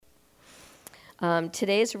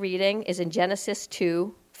Today's reading is in Genesis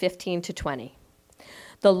 2:15-20.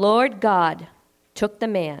 The Lord God took the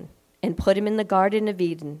man and put him in the Garden of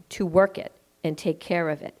Eden to work it and take care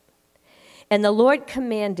of it. And the Lord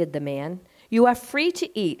commanded the man, "You are free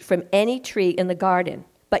to eat from any tree in the garden,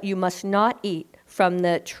 but you must not eat from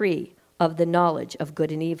the tree of the knowledge of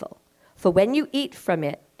good and evil. For when you eat from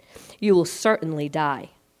it, you will certainly die."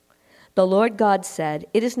 The Lord God said,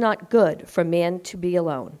 "It is not good for man to be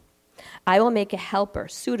alone. I will make a helper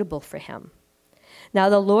suitable for him." Now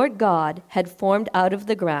the Lord God had formed out of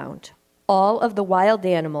the ground all of the wild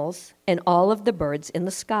animals and all of the birds in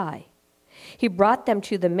the sky. He brought them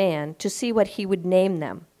to the man to see what he would name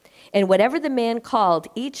them. And whatever the man called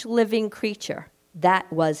each living creature,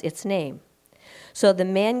 that was its name. So the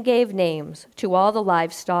man gave names to all the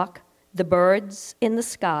livestock, the birds in the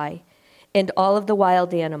sky, and all of the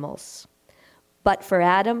wild animals. But for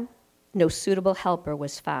Adam, no suitable helper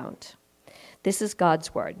was found. This is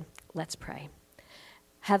God's word. Let's pray.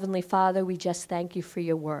 Heavenly Father, we just thank you for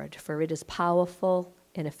your word, for it is powerful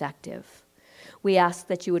and effective. We ask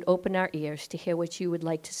that you would open our ears to hear what you would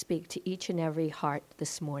like to speak to each and every heart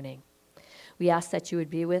this morning. We ask that you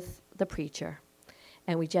would be with the preacher,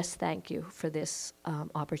 and we just thank you for this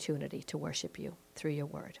opportunity to worship you through your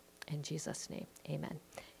word. In Jesus' name, amen.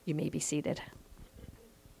 You may be seated.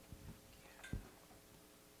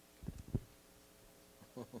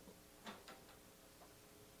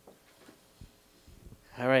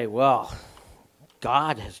 All right, well,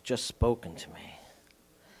 God has just spoken to me,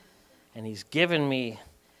 and he's given me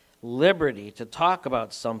liberty to talk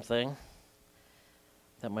about something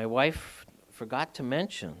that my wife forgot to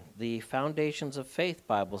mention, the Foundations of Faith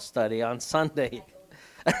Bible study on Sunday.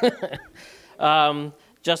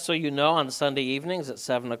 Just so you know, on Sunday evenings at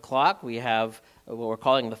 7 o'clock, we have what we're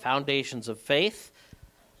calling the Foundations of Faith.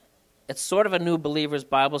 It's sort of a new believers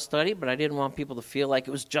Bible study, but I didn't want people to feel like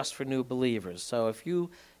it was just for new believers. So if you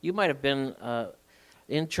might have been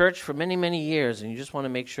in church for many, many years, and you just want to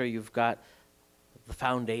make sure you've got the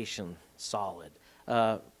foundation solid,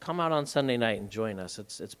 come out on Sunday night and join us.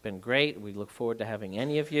 It's been great. We look forward to having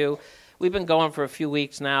any of you. We've been going for a few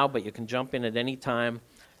weeks now, but you can jump in at any time.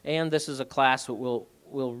 And this is a class that we'll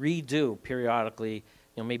redo periodically,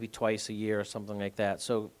 maybe twice a year or something like that.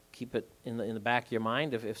 So keep it in the back of your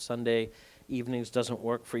mind if Sunday evenings doesn't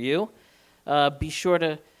work for you. Be sure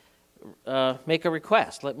to make a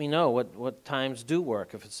request. Let me know what times do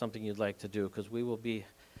work if it's something you'd like to do, because we will be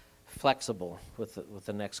flexible with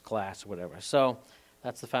the next class or whatever. So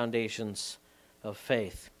that's the Foundations of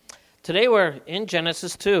Faith. Today we're in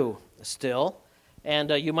Genesis 2 still,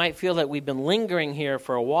 and you might feel that we've been lingering here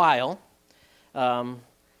for a while, and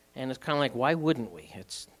it's kind of like, why wouldn't we?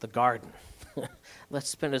 It's the garden. Let's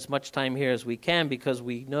spend as much time here as we can because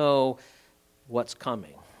we know what's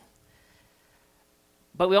coming.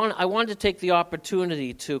 But I wanted to take the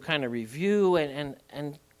opportunity to kind of review and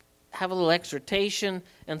have a little exhortation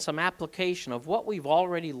and some application of what we've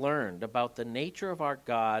already learned about the nature of our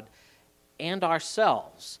God and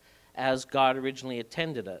ourselves as God originally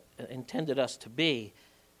intended us to be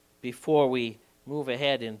before we move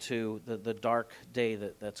ahead into the dark day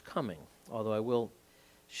that's coming. Although I will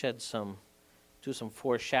do some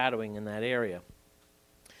foreshadowing in that area.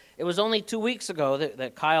 It was only 2 weeks ago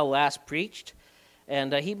that Kyle last preached,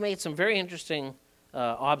 and he made some very interesting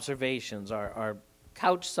observations, or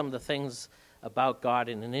couched some of the things about God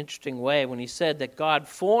in an interesting way when he said that God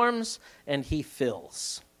forms and he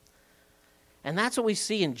fills. And that's what we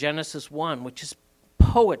see in Genesis 1, which is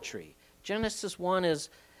poetry. Genesis 1 is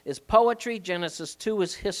poetry, Genesis 2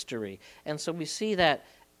 is history. And so we see that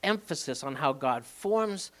emphasis on how God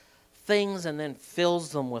forms things and then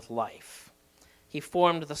fills them with life. He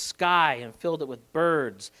formed the sky and filled it with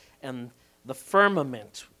birds, and the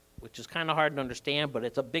firmament, which is kind of hard to understand, but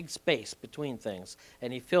it's a big space between things.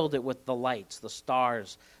 And he filled it with the lights, the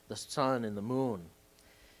stars, the sun, and the moon.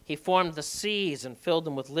 He formed the seas and filled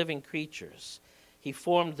them with living creatures. He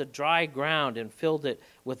formed the dry ground and filled it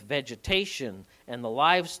with vegetation and the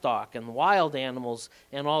livestock and the wild animals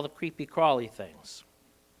and all the creepy crawly things.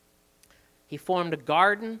 He formed a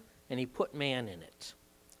garden and he put man in it.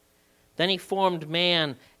 Then he formed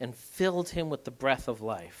man and filled him with the breath of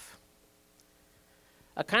life.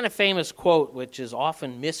 A kind of famous quote, which is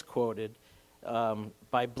often misquoted,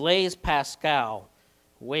 by Blaise Pascal,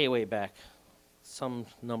 way back, some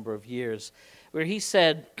number of years, where he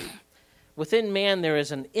said, "Within man there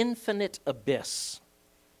is an infinite abyss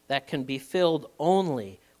that can be filled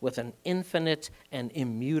only with an infinite and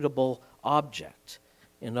immutable object.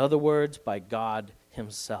 In other words, by God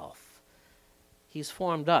himself." He's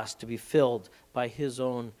formed us to be filled by his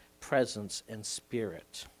own presence and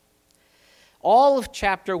spirit. all of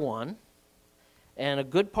chapter 1 and a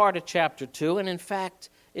good part of chapter 2, and in fact,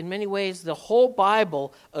 in many ways, the whole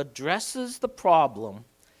Bible addresses the problem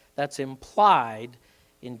that's implied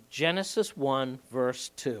in Genesis 1, verse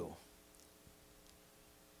 2.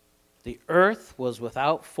 The earth was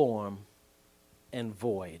without form and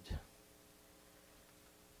void.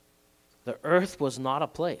 The earth was not a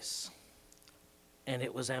place, and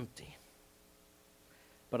it was empty.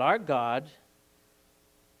 But our God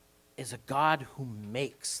is a God who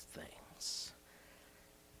makes things.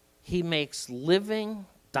 He makes living,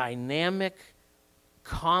 dynamic,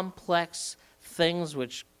 complex things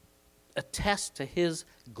which attest to his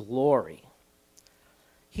glory.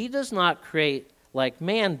 He does not create, like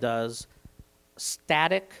man does,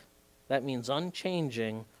 static, that means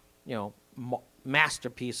unchanging,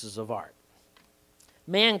 masterpieces of art.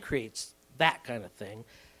 Man creates that kind of thing.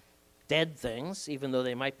 Dead things, even though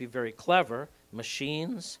they might be very clever,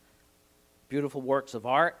 machines, beautiful works of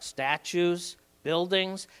art, statues,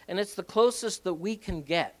 buildings, and it's the closest that we can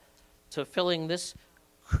get to filling this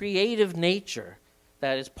creative nature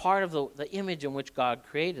that is part of the image in which God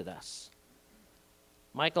created us.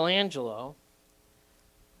 Michelangelo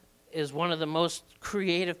is one of the most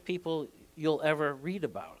creative people you'll ever read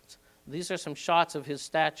about. These are some shots of his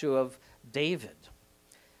statue of David.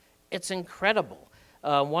 It's incredible.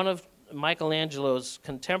 One of Michelangelo's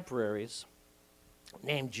contemporaries,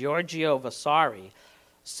 named Giorgio Vasari,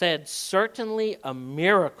 said, "Certainly a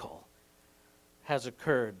miracle has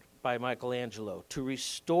occurred by Michelangelo to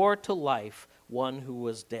restore to life one who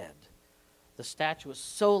was dead." The statue is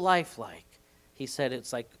so lifelike. He said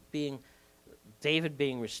it's like David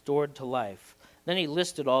being restored to life. Then he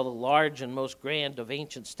listed all the large and most grand of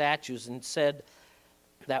ancient statues and said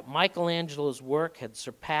that Michelangelo's work had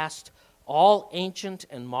surpassed all ancient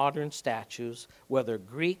and modern statues, whether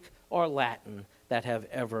Greek or Latin, that have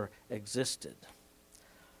ever existed.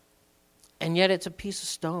 And yet it's a piece of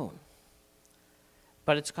stone.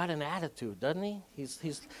 But it's got an attitude, doesn't he?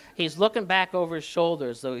 He's looking back over his shoulder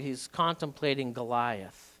as though he's contemplating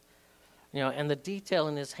Goliath. And the detail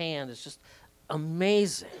in his hand is just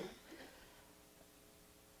amazing.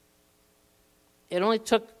 It only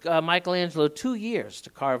took Michelangelo 2 years to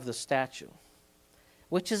carve the statue,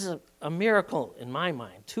 which is a miracle in my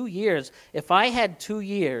mind. 2 years. If I had 2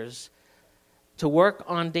 years to work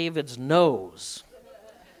on David's nose,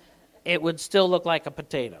 it would still look like a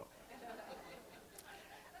potato.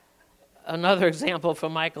 Another example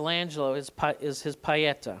from Michelangelo is his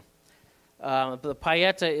Pieta. The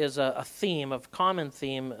Pieta is a common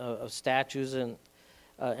theme of statues, and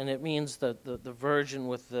it means the Virgin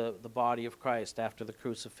with the body of Christ after the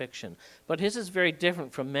crucifixion. But his is very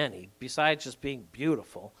different from many. Besides just being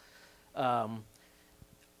beautiful,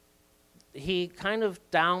 he kind of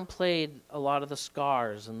downplayed a lot of the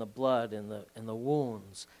scars and the blood and the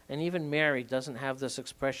wounds. And even Mary doesn't have this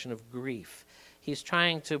expression of grief. He's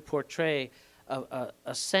trying to portray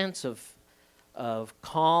a sense of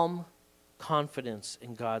calm confidence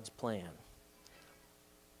in God's plan.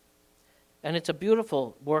 And it's a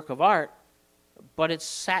beautiful work of art, but it's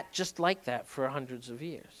sat just like that for hundreds of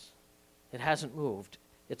years. It hasn't moved.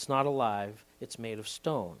 It's not alive. It's made of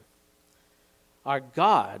stone. Our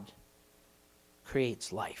God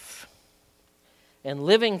creates life. And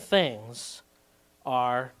living things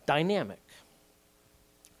are dynamic.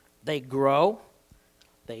 They grow,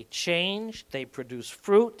 they change, they produce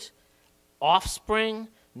fruit, offspring,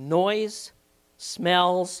 noise,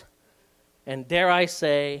 smells, and dare I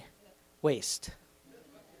say, waste.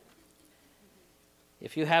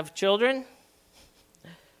 If you have children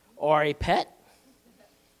or a pet,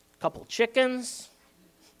 a couple chickens,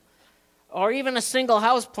 or even a single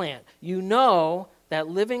houseplant, you know that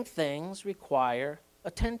living things require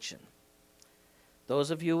attention.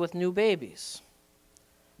 Those of you with new babies,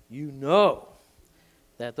 you know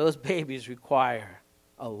that those babies require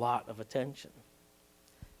a lot of attention.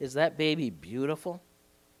 Is that baby beautiful?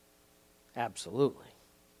 Absolutely.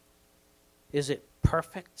 Is it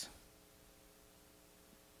perfect?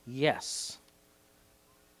 Yes.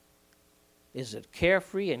 Is it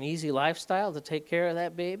carefree and easy lifestyle to take care of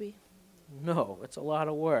that baby? No, it's a lot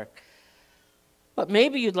of work. But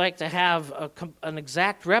maybe you'd like to have an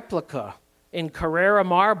exact replica in Carrara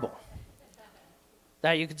marble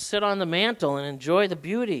that you could sit on the mantle and enjoy the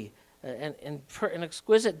beauty and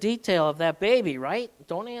exquisite detail of that baby, right?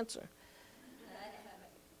 Don't answer.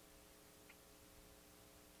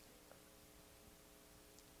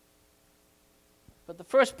 But the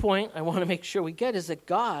first point I want to make sure we get is that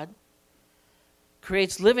God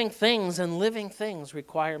creates living things, and living things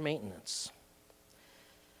require maintenance.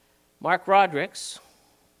 Mark Rodericks,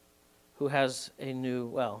 who has a new,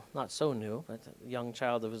 well, not so new, but a young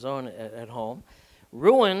child of his own at home,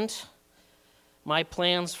 ruined my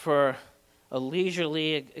plans for a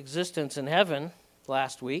leisurely existence in heaven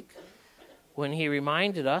last week when he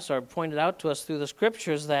reminded us, or pointed out to us through the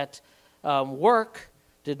scriptures, that work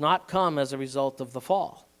did not come as a result of the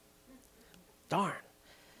fall. Darn.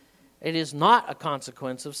 It is not a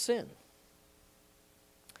consequence of sin.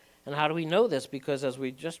 And how do we know this? Because as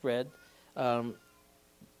we just read,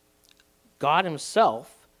 God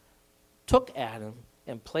himself took Adam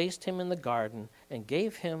and placed him in the garden and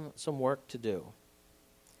gave him some work to do.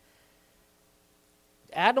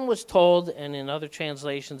 Adam was told, and in other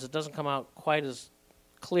translations it doesn't come out quite as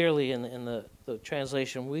clearly in the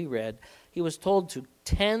translation we read, he was told to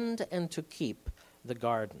tend and to keep the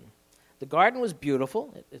garden. The garden was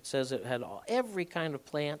beautiful. It says it had every kind of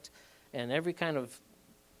plant and every kind of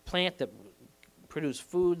plant that produced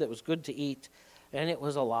food that was good to eat, and it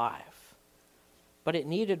was alive. But it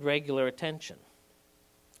needed regular attention.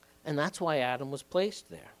 And that's why Adam was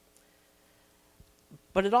placed there.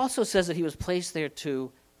 But it also says that he was placed there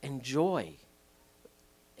to enjoy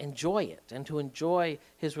it and to enjoy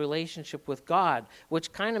his relationship with God,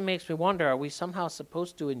 which kind of makes me wonder, are we somehow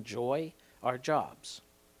supposed to enjoy our jobs?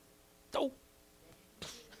 Oh,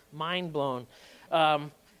 mind blown.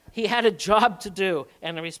 He had a job to do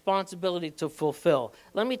and a responsibility to fulfill.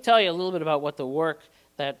 Let me tell you a little bit about what the work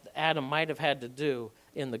that Adam might have had to do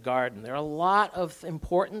in the garden. There are a lot of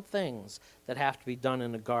important things that have to be done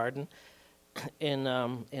in a garden. In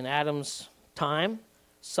Adam's time,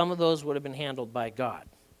 some of those would have been handled by God.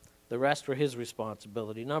 The rest were his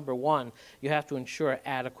responsibility. Number one, you have to ensure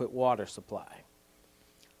adequate water supply.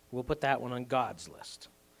 We'll put that one on God's list.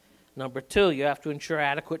 Number two, you have to ensure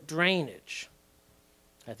adequate drainage.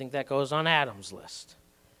 I think that goes on Adam's list.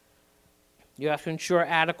 You have to ensure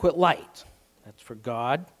adequate light. That's for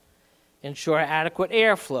God. Ensure adequate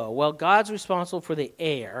airflow. Well, God's responsible for the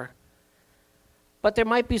air, but there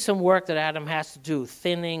might be some work that Adam has to do,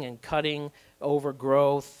 thinning and cutting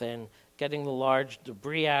overgrowth and getting the large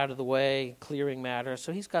debris out of the way, clearing matter.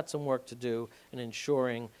 So he's got some work to do in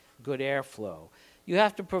ensuring good airflow. You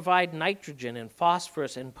have to provide nitrogen and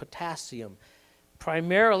phosphorus and potassium,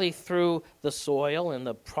 primarily through the soil and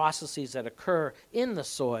the processes that occur in the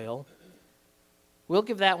soil. We'll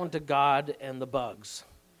give that one to God and the bugs,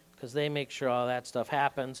 because they make sure all that stuff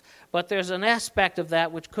happens. But there's an aspect of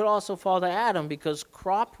that which could also fall to Adam, because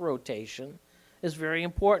crop rotation is very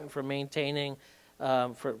important for maintaining,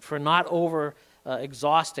 for not over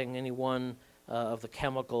exhausting any one of the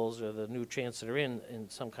chemicals or the nutrients that are in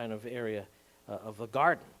some kind of area of the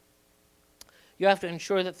garden. You have to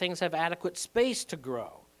ensure that things have adequate space to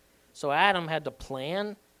grow. So Adam had to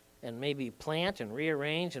plan and maybe plant and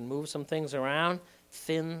rearrange and move some things around,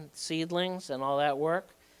 thin seedlings and all that work.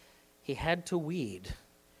 He had to weed.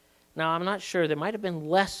 Now, I'm not sure. There might have been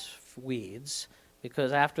less weeds,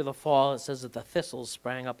 because after the fall, it says that the thistles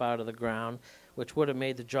sprang up out of the ground, which would have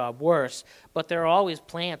made the job worse. But there are always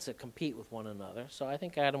plants that compete with one another. So I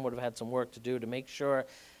think Adam would have had some work to do to make sure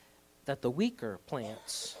that the weaker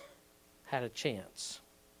plants had a chance.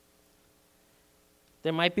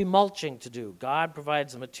 There might be mulching to do. God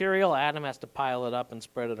provides the material. Adam has to pile it up and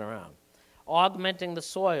spread it around. Augmenting the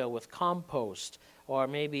soil with compost, or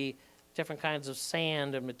maybe different kinds of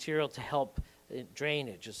sand and material to help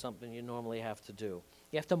drainage is something you normally have to do.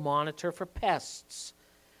 You have to monitor for pests.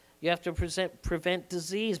 You have to prevent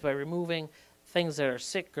disease by removing things that are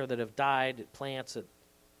sick or that have died, plants that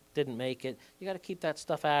didn't make it. You got to keep that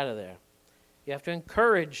stuff out of there. You have to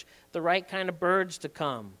encourage the right kind of birds to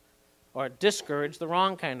come, or discourage the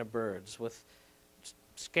wrong kind of birds with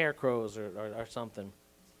scarecrows or something.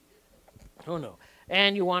 Oh no.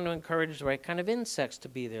 And you want to encourage the right kind of insects to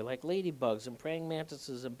be there, like ladybugs and praying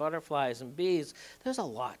mantises and butterflies and bees. There's a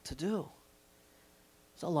lot to do.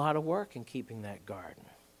 There's a lot of work in keeping that garden.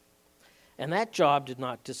 And that job did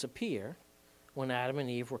not disappear when Adam and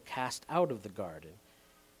Eve were cast out of the garden.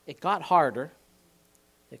 It got harder.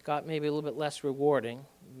 It got maybe a little bit less rewarding,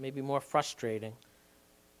 maybe more frustrating,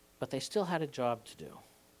 but they still had a job to do.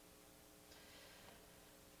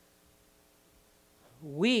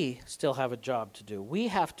 We still have a job to do. We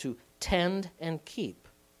have to tend and keep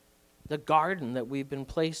the garden that we've been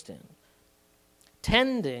placed in.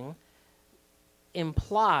 Tending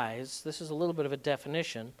implies, this is a little bit of a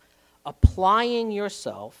definition, applying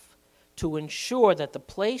yourself to ensure that the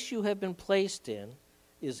place you have been placed in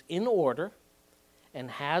is in order and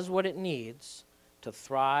has what it needs to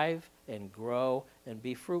thrive and grow and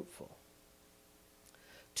be fruitful.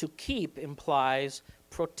 To keep implies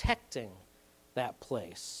protecting that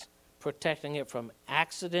place, protecting it from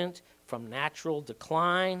accident, from natural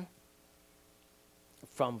decline,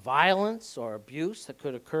 from violence or abuse that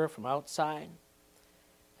could occur from outside.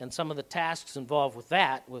 And some of the tasks involved with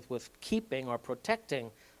that, with keeping or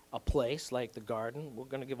protecting a place like the garden, we're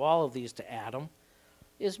going to give all of these to Adam,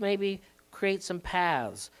 is maybe create some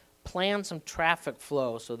paths, plan some traffic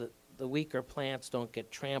flow so that the weaker plants don't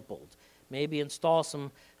get trampled. Maybe install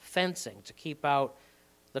some fencing to keep out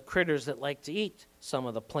the critters that like to eat some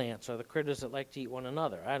of the plants or the critters that like to eat one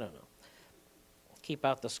another. I don't know. Keep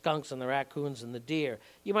out the skunks and the raccoons and the deer.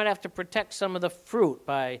 You might have to protect some of the fruit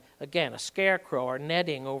by, again, a scarecrow or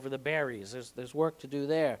netting over the berries. There's work to do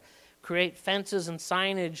there. Create fences and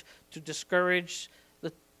signage to discourage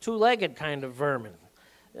the two-legged kind of vermin.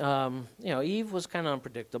 Eve was kind of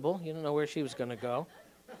unpredictable. You didn't know where she was going to go.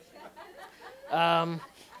 And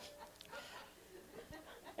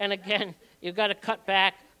again, you've got to cut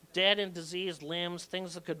back dead and diseased limbs,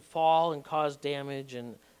 things that could fall and cause damage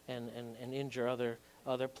and injure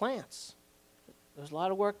other plants. There's a lot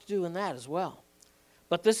of work to do in that as well.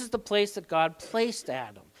 But this is the place that God placed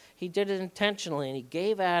Adam. He did it intentionally, and he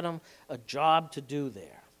gave Adam a job to do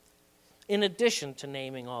there, in addition to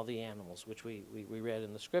naming all the animals, which we read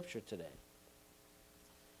in the scripture today.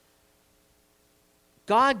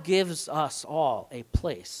 God gives us all a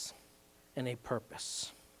place and a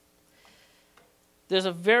purpose. There's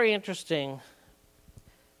a very interesting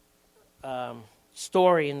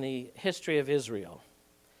story in the history of Israel,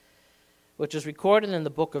 which is recorded in the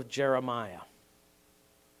book of Jeremiah.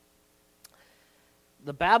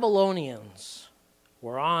 The Babylonians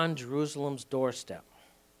were on Jerusalem's doorstep.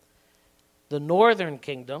 The northern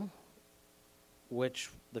kingdom, which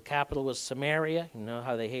the capital was Samaria, you know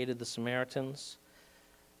how they hated the Samaritans,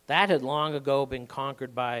 that had long ago been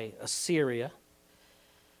conquered by Assyria.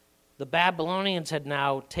 The Babylonians had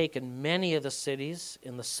now taken many of the cities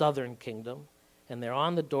in the southern kingdom, and they're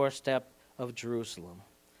on the doorstep of Jerusalem.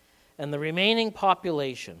 And the remaining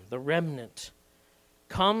population, the remnant,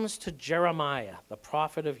 comes to Jeremiah, the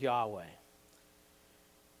prophet of Yahweh,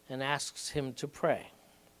 and asks him to pray.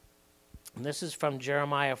 And this is from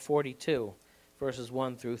Jeremiah 42, verses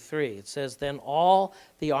 1 through 3. It says, "Then all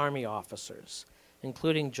the army officers,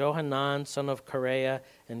 including Johanan, son of Kareah,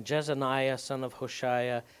 and Jezaniah, son of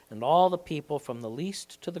Hoshea, and all the people from the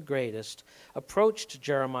least to the greatest, approached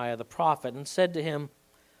Jeremiah the prophet and said to him,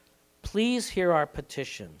 'Please hear our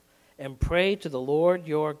petition and pray to the Lord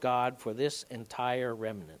your God for this entire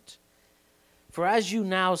remnant. For as you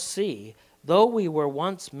now see, though we were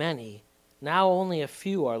once many, now only a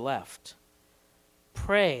few are left.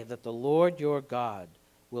 Pray that the Lord your God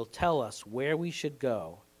will tell us where we should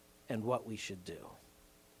go and what we should do.'"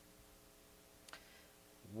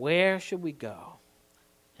 Where should we go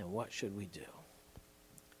and what should we do?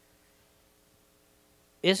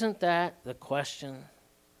 Isn't that the question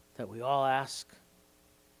that we all ask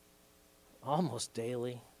almost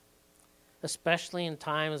daily, especially in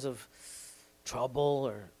times of trouble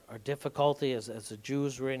or difficulty, as the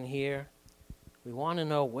Jews were in here? We want to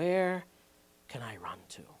know, where can I run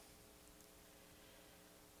to?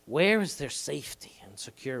 Where is there safety and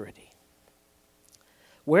security?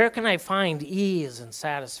 Where can I find ease and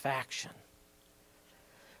satisfaction?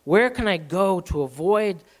 Where can I go to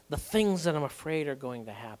avoid the things that I'm afraid are going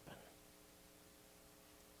to happen?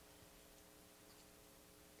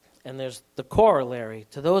 And there's the corollary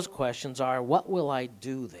to those questions are, what will I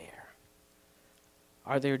do there?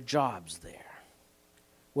 Are there jobs there?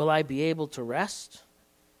 Will I be able to rest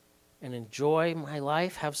and enjoy my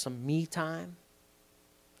life, have some me time?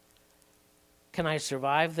 Can I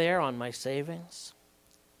survive there on my savings?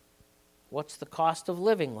 What's the cost of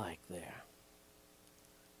living like there?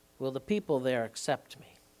 Will the people there accept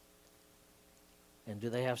me? And do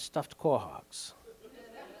they have stuffed quahogs?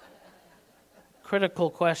 Critical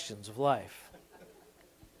questions of life.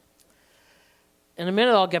 In a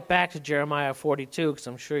minute, I'll get back to Jeremiah 42, because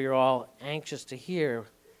I'm sure you're all anxious to hear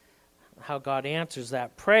how God answers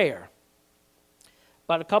that prayer.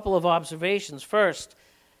 But a couple of observations. First,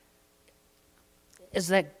 is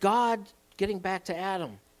that God, getting back to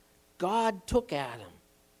Adam, God took Adam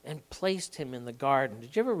and placed him in the garden.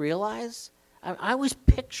 Did you ever realize? I always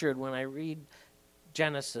pictured, when I read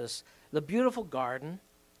Genesis, the beautiful garden,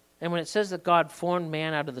 and when it says that God formed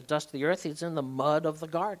man out of the dust of the earth, he's in the mud of the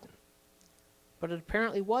garden. But it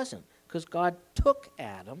apparently wasn't, because God took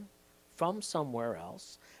Adam from somewhere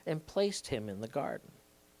else and placed him in the garden.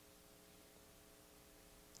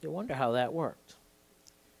 You wonder how that worked.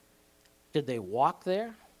 Did they walk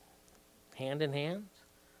there, hand in hand?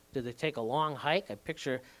 Did they take a long hike? I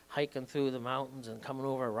picture hiking through the mountains and coming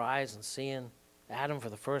over a rise and seeing Adam for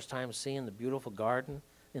the first time, seeing the beautiful garden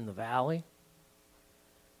in the valley.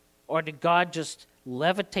 Or did God just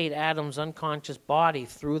levitate Adam's unconscious body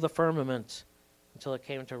through the firmament until it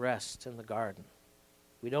came to rest in the garden.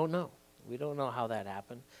 We don't know. We don't know how that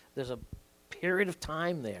happened. There's a period of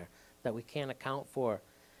time there that we can't account for,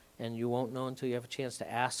 and you won't know until you have a chance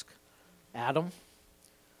to ask Adam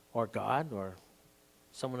or God or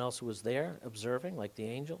someone else who was there observing, like the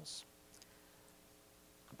angels.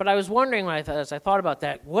 But I was wondering as I thought about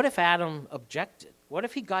that, what if Adam objected? What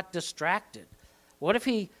if he got distracted? What if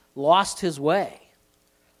he lost his way?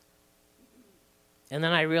 And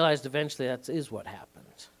then I realized eventually that is what happened.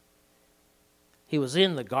 He was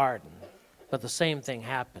in the garden, but the same thing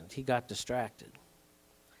happened. He got distracted.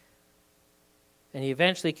 And he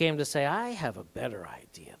eventually came to say, I have a better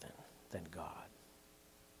idea than God.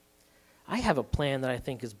 I have a plan that I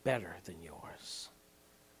think is better than yours.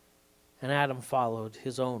 And Adam followed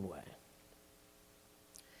his own way.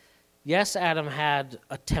 Yes, Adam had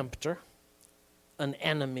a tempter, an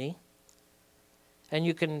enemy, and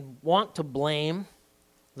you can want to blame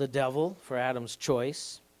the devil for Adam's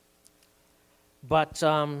choice, but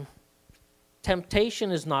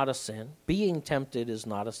temptation is not a sin. Being tempted is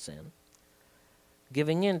not a sin.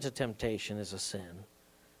 Giving in to temptation is a sin,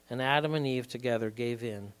 and Adam and Eve together gave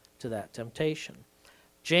in to that temptation.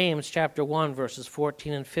 James chapter 1, verses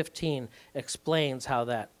 14 and 15 explains how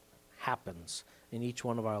that happens in each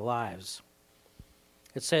one of our lives.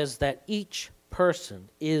 It says that each person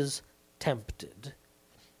is tempted.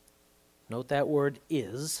 Note that word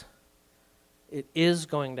is. It is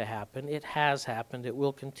going to happen. It has happened. It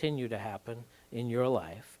will continue to happen in your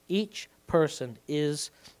life. Each person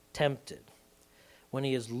is tempted when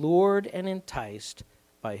he is lured and enticed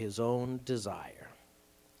by his own desire.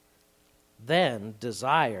 Then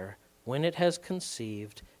desire, when it has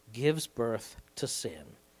conceived, gives birth to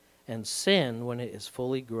sin. And sin, when it is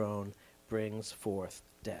fully grown, brings forth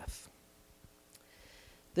death.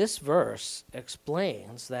 This verse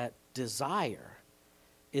explains that desire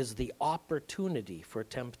is the opportunity for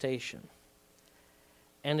temptation.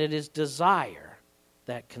 And it is desire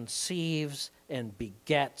that conceives and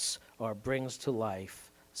begets or brings to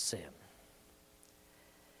life sin.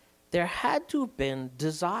 There had to have been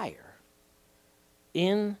desire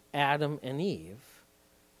in Adam and Eve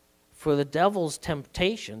for the devil's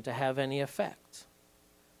temptation to have any effect.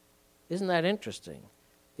 Isn't that interesting?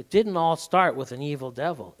 It didn't all start with an evil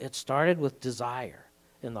devil. It started with desire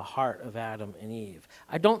in the heart of Adam and Eve.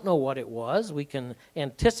 I don't know what it was. We can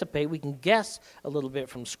anticipate, we can guess a little bit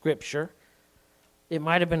from Scripture. It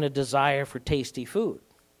might have been a desire for tasty food.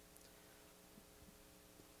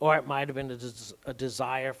 Or it might have been a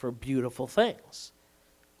desire for beautiful things.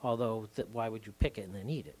 Although, why would you pick it and then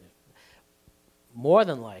eat it? More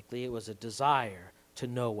than likely, it was a desire to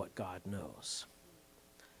know what God knows.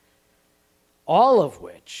 All of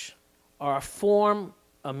which are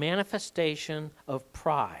a manifestation of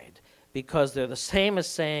pride, because they're the same as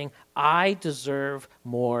saying, I deserve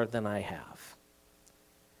more than I have.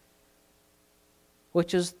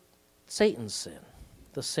 Which is Satan's sin,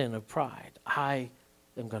 the sin of pride. I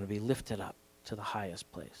am going to be lifted up to the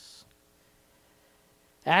highest place.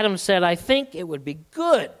 Adam said, I think it would be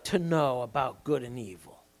good to know about good and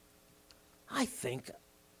evil. I think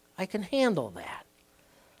I can handle that.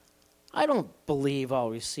 I don't believe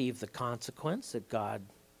I'll receive the consequence that God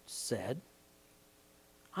said.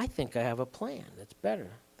 I think I have a plan that's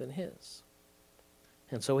better than his.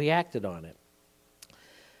 And so he acted on it.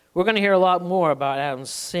 We're going to hear a lot more about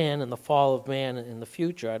Adam's sin and the fall of man in the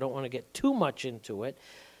future. I don't want to get too much into it.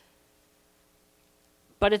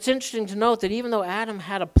 But it's interesting to note that even though Adam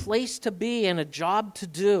had a place to be and a job to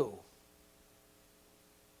do,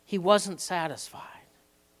 he wasn't satisfied.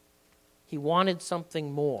 He wanted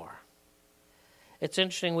something more. It's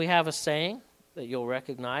interesting, we have a saying that you'll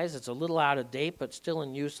recognize. It's a little out of date, but still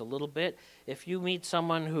in use a little bit. If you meet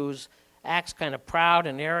someone who acts kind of proud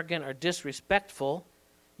and arrogant or disrespectful,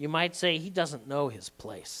 you might say he doesn't know his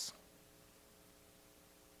place.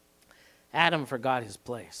 Adam forgot his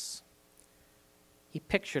place. He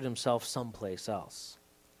pictured himself someplace else.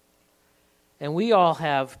 And we all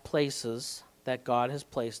have places that God has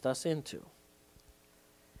placed us into.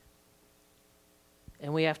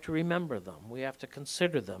 And we have to remember them. We have to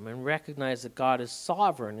consider them and recognize that God is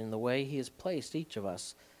sovereign in the way he has placed each of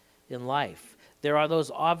us in life. There are those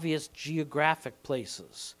obvious geographic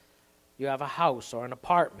places. You have a house or an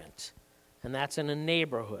apartment, and that's in a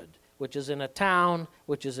neighborhood, which is in a town,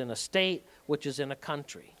 which is in a state, which is in a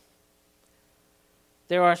country.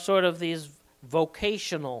 There are sort of these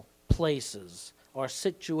vocational places or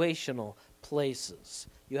situational places.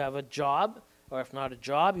 You have a job, or if not a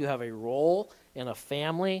job, you have a role in a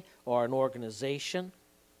family or an organization.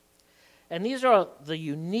 And these are the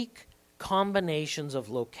unique combinations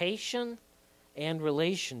of location and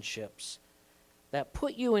relationships that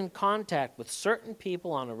put you in contact with certain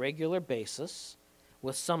people on a regular basis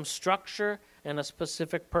with some structure and a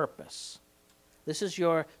specific purpose. This is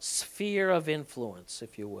your sphere of influence,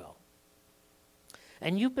 if you will.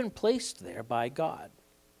 And you've been placed there by God.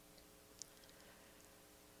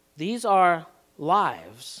 These are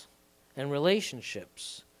lives and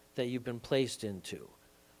relationships that you've been placed into,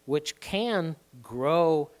 which can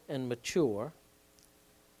grow and mature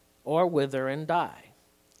or wither and die.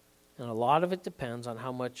 And a lot of it depends on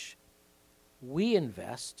how much we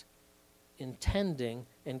invest in tending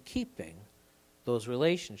and keeping those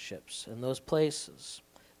relationships and those places.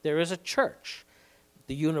 There is a church,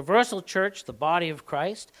 the universal church, the body of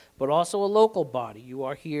Christ, but also a local body. You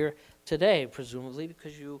are here today, presumably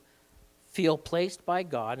because you feel placed by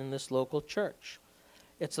God in this local church.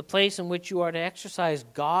 It's the place in which you are to exercise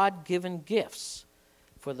God-given gifts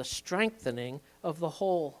for the strengthening of the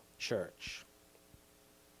whole church.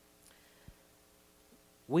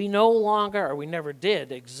 We no longer, or we never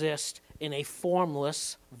did, exist in a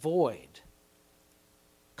formless void.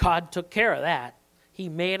 God took care of that. He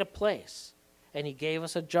made a place, and He gave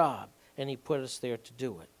us a job, and He put us there to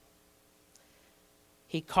do it.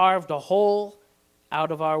 He carved a hole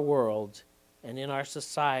out of our world and in our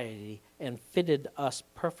society and fitted us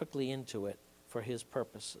perfectly into it for His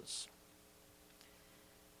purposes.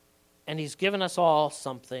 And He's given us all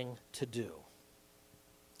something to do.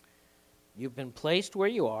 You've been placed where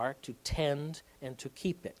you are to tend and to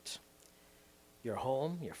keep it. Your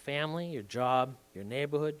home, your family, your job, your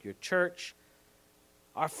neighborhood, your church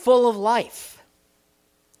are full of life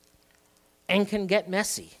and can get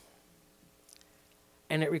messy.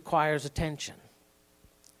 And it requires attention.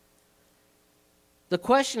 The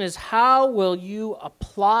question is, how will you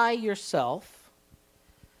apply yourself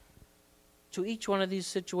to each one of these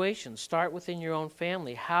situations? Start within your own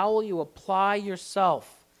family. How will you apply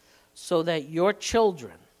yourself so that your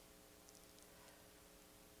children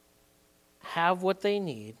have what they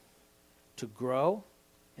need to grow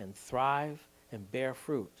and thrive and bear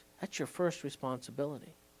fruit? That's your first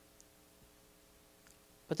responsibility.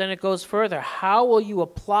 But then it goes further. How will you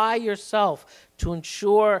apply yourself to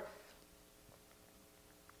ensure,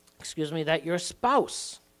 that your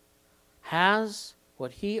spouse has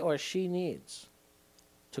what he or she needs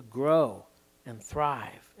to grow and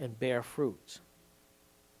thrive and bear fruit?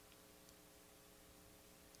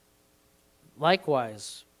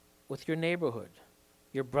 Likewise, with your neighborhood,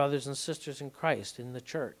 your brothers and sisters in Christ in the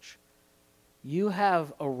church, you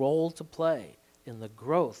have a role to play in the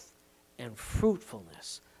growth and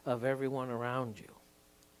fruitfulness of everyone around you.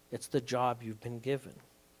 It's the job you've been given.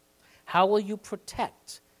 How will you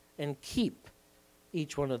protect and keep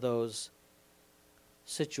each one of those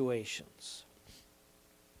situations?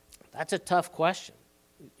 That's a tough question.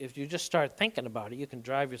 If you just start thinking about it, you can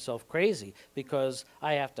drive yourself crazy, because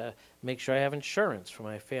I have to make sure I have insurance for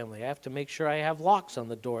my family. I have to make sure I have locks on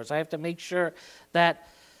the doors. I have to make sure that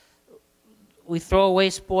we throw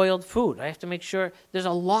away spoiled food. I have to make sure there's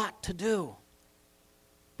a lot to do.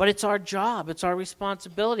 But it's our job. It's our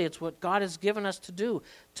responsibility. It's what God has given us to do,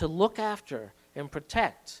 to look after and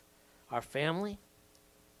protect our family,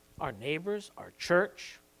 our neighbors, our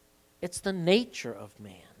church. It's the nature of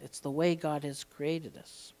man. It's the way God has created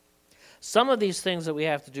us. Some of these things that we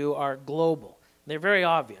have to do are global. They're very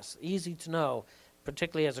obvious, easy to know,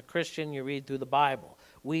 particularly as a Christian. You read through the Bible.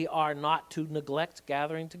 We are not to neglect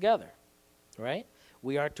gathering together, right?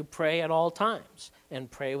 We are to pray at all times and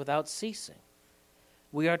pray without ceasing.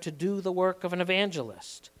 We are to do the work of an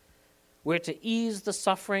evangelist. We're to ease the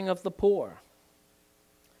suffering of the poor.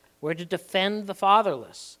 We're to defend the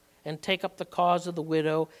fatherless and take up the cause of the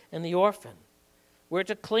widow and the orphan. We're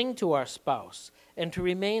to cling to our spouse and to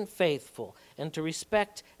remain faithful and to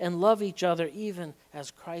respect and love each other even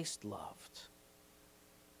as Christ loved.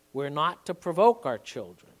 We're not to provoke our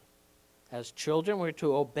children. As children, we're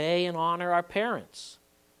to obey and honor our parents.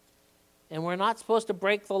 And we're not supposed to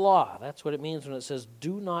break the law. That's what it means when it says,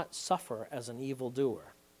 do not suffer as an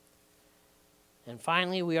evildoer. And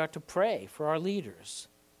finally, we are to pray for our leaders.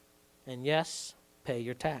 And yes, pay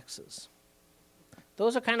your taxes.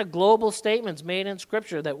 Those are kind of global statements made in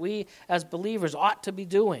Scripture that we as believers ought to be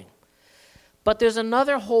doing. But there's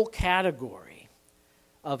another whole category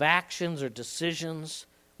of actions or decisions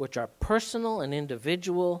which are personal and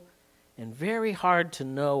individual and very hard to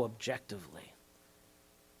know objectively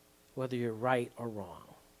whether you're right or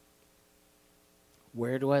wrong.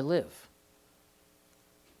 Where do I live?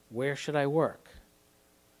 Where should I work?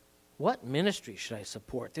 What ministry should I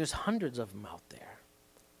support? There's hundreds of them out there.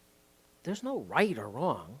 there's no right or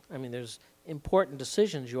wrong. I mean, there's important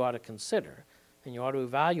decisions you ought to consider, and you ought to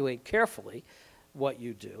evaluate carefully what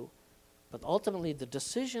you do. But ultimately, the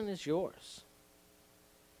decision is yours.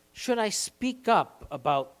 Should I speak up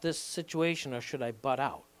about this situation, or should I butt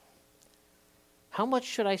out? How much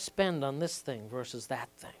should I spend on this thing versus that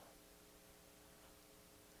thing?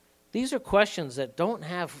 These are questions that don't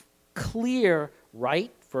have clear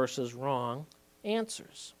right versus wrong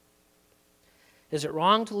answers. Is it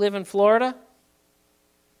wrong to live in Florida?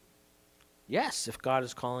 Yes, if God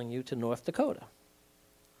is calling you to North Dakota.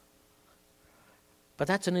 But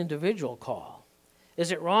that's an individual call.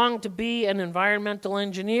 Is it wrong to be an environmental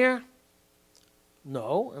engineer?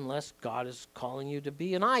 No, unless God is calling you to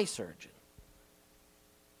be an eye surgeon.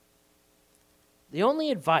 The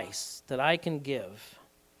only advice that I can give,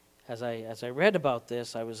 as I read about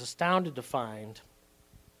this, I was astounded to find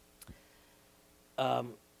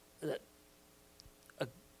that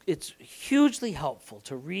it's hugely helpful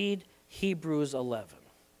to read Hebrews 11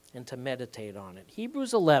 and to meditate on it.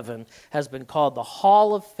 Hebrews 11 has been called the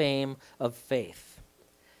Hall of Fame of Faith.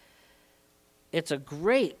 It's a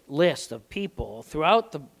great list of people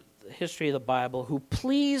throughout the history of the Bible who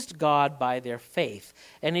pleased God by their faith.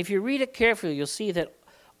 And if you read it carefully, you'll see that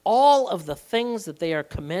all of the things that they are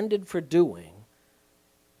commended for doing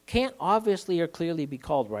can't obviously or clearly be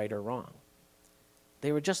called right or wrong.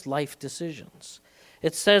 They were just life decisions.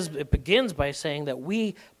 It begins by saying that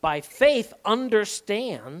we, by faith,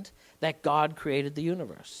 understand that God created the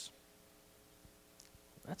universe.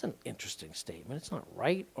 That's an interesting statement. It's not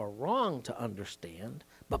right or wrong to understand,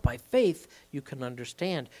 but by faith you can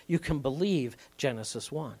understand. You can believe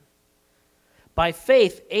Genesis 1. By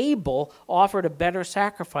faith, Abel offered a better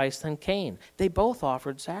sacrifice than Cain. They both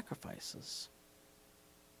offered sacrifices.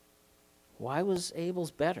 Why was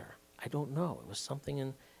Abel's better? I don't know. It was something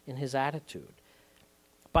in his attitude.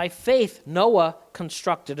 By faith, Noah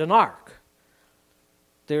constructed an ark.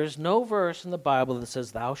 There's no verse in the Bible that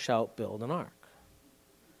says, "Thou shalt build an ark."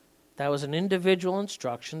 That was an individual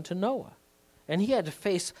instruction to Noah. And he had to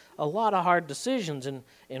face a lot of hard decisions in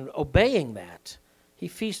obeying that. He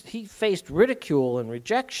faced ridicule and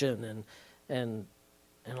rejection, and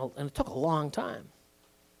it took a long time.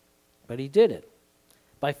 But he did it.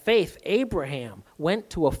 By faith, Abraham went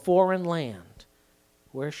to a foreign land.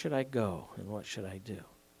 Where should I go, and what should I do?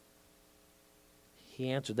 He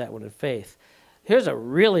answered that one in faith. Here's a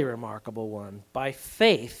really remarkable one. By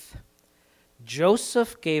faith,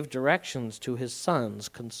 Joseph gave directions to his sons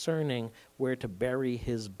concerning where to bury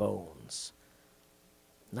his bones.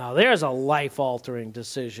 Now, there's a life-altering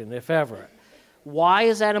decision, if ever. Why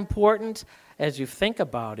is that important? As you think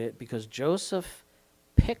about it, because Joseph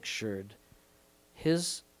pictured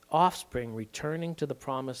his offspring returning to the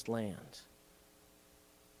promised land,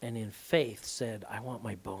 and in faith said, I want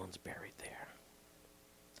my bones buried there.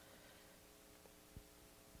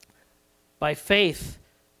 By faith,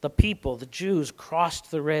 the people, the Jews, crossed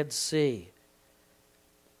the Red Sea.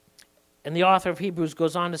 And the author of Hebrews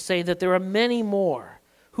goes on to say that there are many more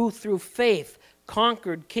who through faith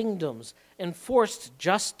conquered kingdoms, enforced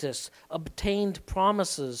justice, obtained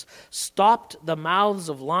promises, stopped the mouths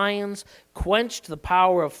of lions, quenched the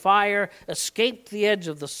power of fire, escaped the edge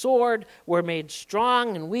of the sword, were made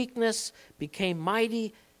strong in weakness, became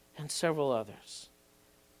mighty, and several others.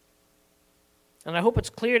 And I hope it's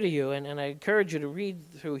clear to you, and I encourage you to read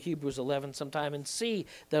through Hebrews 11 sometime and see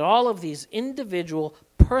that all of these individual,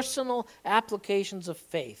 personal applications of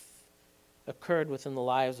faith occurred within the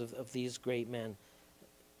lives of these great men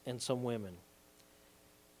and some women.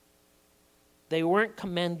 They weren't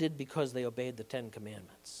commended because they obeyed the Ten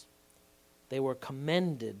Commandments. They were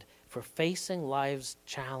commended for facing life's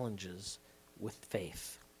challenges with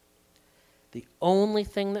faith. The only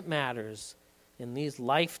thing that matters in these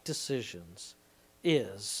life decisions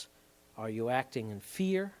is, are you acting in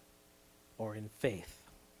fear or in faith?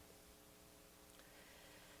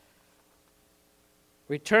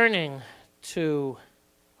 Returning to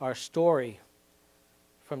our story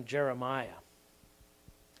from Jeremiah.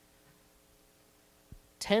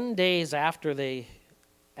 10 days after they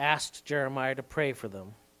asked Jeremiah to pray for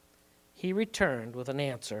them, he returned with an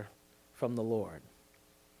answer from the Lord.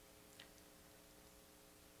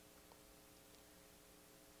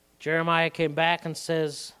 Jeremiah came back and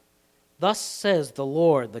says, "Thus says the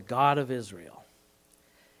Lord, the God of Israel,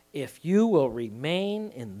 if you will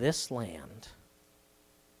remain in this land,"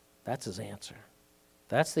 that's his answer.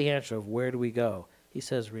 That's the answer of where do we go. He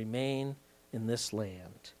says, remain in this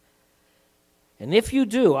land. "And if you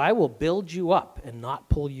do, I will build you up and not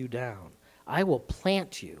pull you down. I will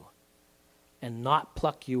plant you and not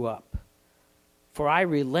pluck you up. For I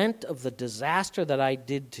relent of the disaster that I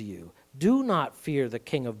did to you, Do not fear the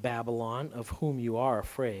king of Babylon, of whom you are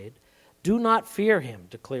afraid. Do not fear him,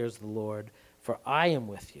 declares the Lord, for I am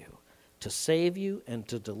with you, to save you and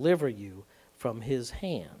to deliver you from his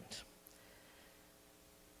hand.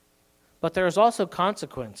 But there is also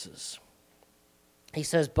consequences. He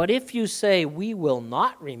says, but if you say, we will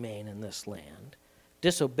not remain in this land,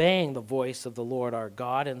 disobeying the voice of the Lord our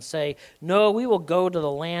God, and say, no, we will go to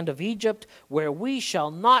the land of Egypt, where we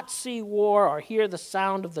shall not see war or hear the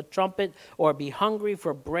sound of the trumpet or be hungry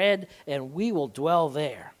for bread, and we will dwell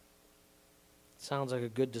there. Sounds like a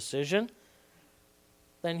good decision.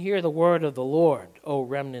 Then hear the word of the Lord, O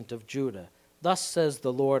remnant of Judah. Thus says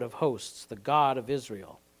the Lord of hosts, the God of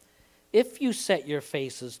Israel. If you set your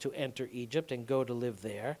faces to enter Egypt and go to live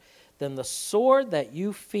there, then the sword that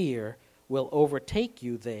you fear will overtake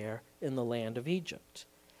you there in the land of Egypt.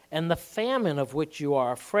 And the famine of which you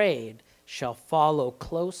are afraid shall follow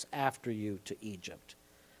close after you to Egypt,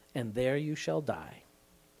 and there you shall die.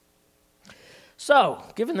 So,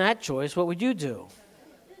 given that choice, what would you do?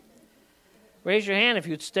 Raise your hand if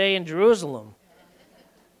you'd stay in Jerusalem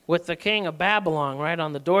with the king of Babylon right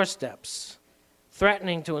on the doorsteps,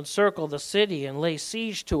 threatening to encircle the city and lay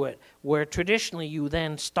siege to it, where traditionally you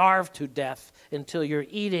then starve to death until you're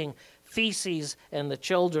eating feces and the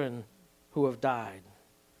children who have died.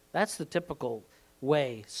 That's the typical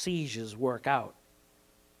way sieges work out.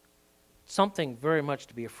 Something very much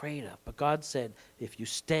to be afraid of. But God said, if you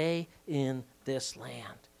stay in this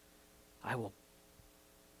land, I will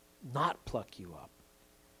not pluck you up.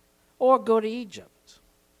 Or go to Egypt.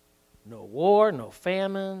 No war, no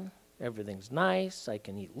famine. Everything's nice. I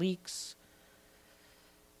can eat leeks.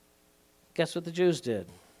 Guess what the Jews did?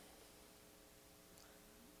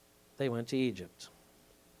 They went to Egypt.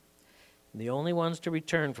 And the only ones to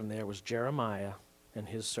return from there was Jeremiah and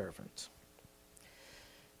his servant.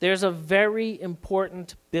 There's a very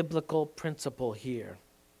important biblical principle here.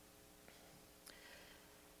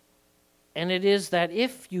 And it is that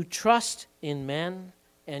if you trust in men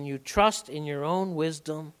and you trust in your own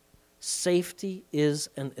wisdom, safety is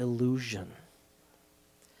an illusion.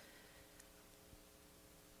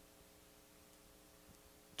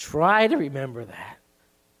 Try to remember that,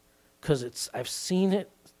 because I've seen it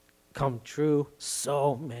come true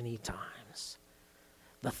so many times.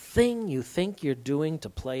 The thing you think you're doing to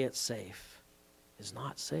play it safe is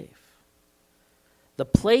not safe. The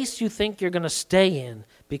place you think you're going to stay in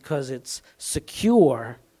because it's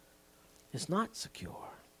secure is not secure.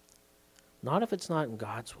 Not if it's not in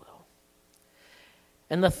God's will.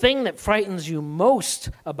 And the thing that frightens you most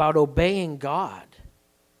about obeying God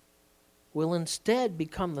will instead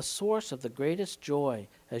become the source of the greatest joy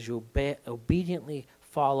as you obediently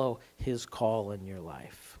follow his call in your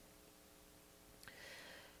life.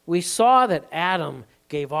 We saw that Adam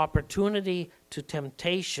gave opportunity to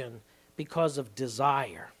temptation because of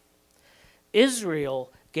desire.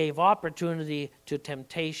 Israel gave opportunity to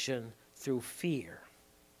temptation through fear.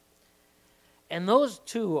 And those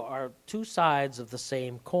two are two sides of the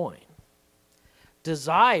same coin.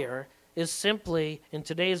 Desire is simply, in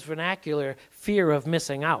today's vernacular, fear of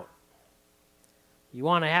missing out. You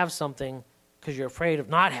want to have something because you're afraid of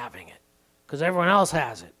not having it, because everyone else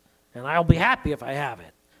has it, and I'll be happy if I have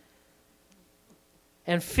it.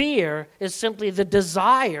 And fear is simply the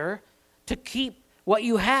desire to keep what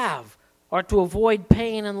you have or to avoid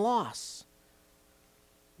pain and loss.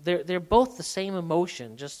 They're both the same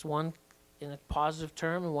emotion, just one in a positive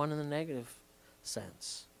term and one in the negative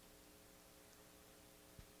sense.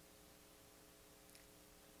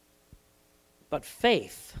 But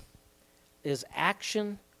faith is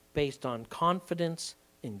action based on confidence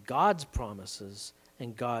in God's promises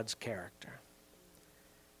and God's character.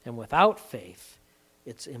 And without faith,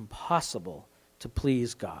 it's impossible to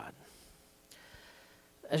please God.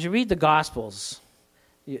 As you read the Gospels,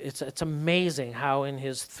 it's amazing how in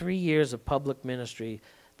his 3 years of public ministry,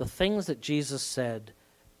 the things that Jesus said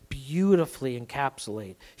beautifully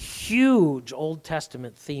encapsulate huge Old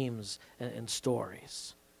Testament themes and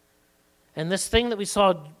stories. And this thing that we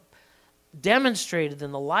saw demonstrated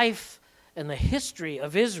in the life and the history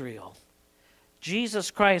of Israel, Jesus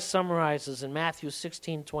Christ summarizes in Matthew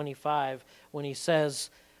 16:25 when he says,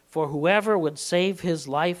 "For whoever would save his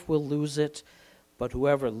life will lose it, but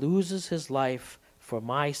whoever loses his life for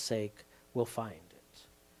my sake will find it."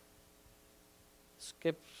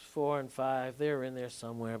 Skip 4 and 5. They're in there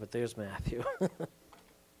somewhere, but there's Matthew.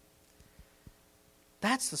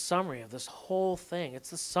 That's the summary of this whole thing. It's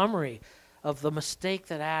the summary of the mistake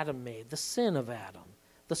that Adam made, the sin of Adam,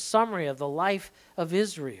 the summary of the life of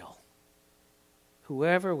Israel.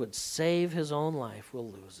 Whoever would save his own life will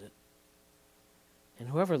lose it. And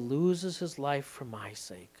whoever loses his life for my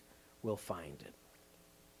sake will find it.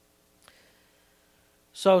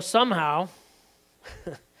 So somehow,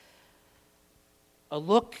 a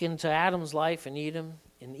look into Adam's life in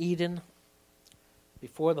Eden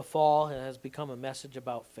before the fall has become a message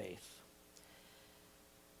about faith.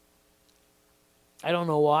 I don't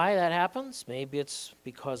know why that happens. Maybe it's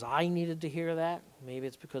because I needed to hear that. Maybe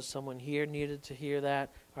it's because someone here needed to hear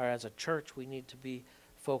that. Or as a church, we need to be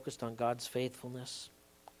focused on God's faithfulness.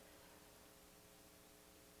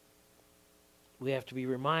 We have to be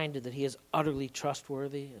reminded that He is utterly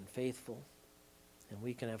trustworthy and faithful, and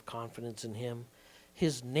we can have confidence in Him.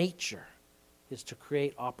 His nature is to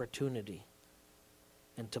create opportunity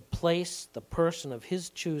and to place the person of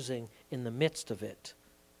His choosing in the midst of it,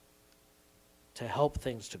 to help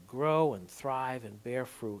things to grow and thrive and bear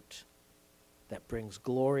fruit that brings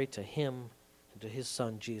glory to Him and to His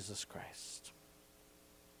Son, Jesus Christ.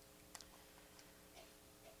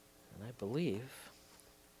 And I believe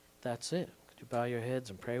that's it. Could you bow your heads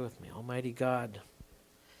and pray with me? Almighty God,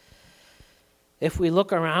 if we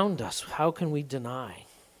look around us, how can we deny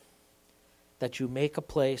that You make a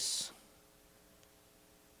place,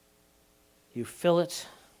 You fill it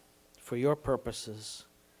for Your purposes,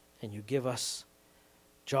 and You give us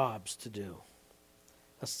jobs to do,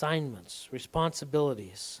 assignments,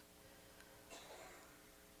 responsibilities,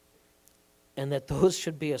 and that those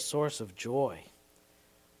should be a source of joy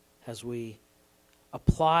as we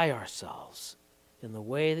apply ourselves in the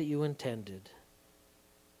way that You intended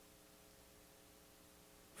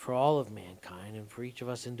for all of mankind and for each of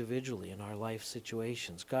us individually in our life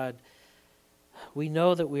situations. God, we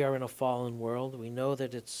know that we are in a fallen world. We know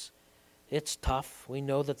that it's tough. We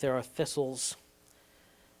know that there are thistles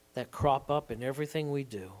that crop up in everything we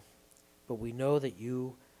do. But we know that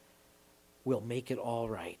You will make it all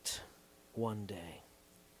right one day.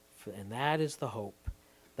 And that is the hope.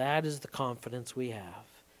 That is the confidence we have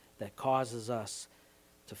that causes us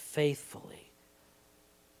to faithfully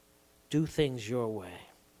do things Your way,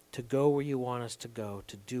 to go where You want us to go,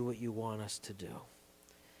 to do what You want us to do.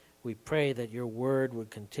 We pray that Your word would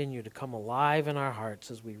continue to come alive in our hearts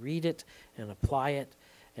as we read it and apply it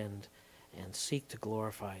and seek to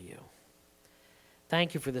glorify You.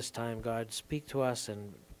 Thank You for this time, God. Speak to us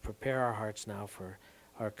and prepare our hearts now for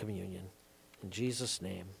our communion. In Jesus'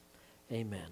 name, amen.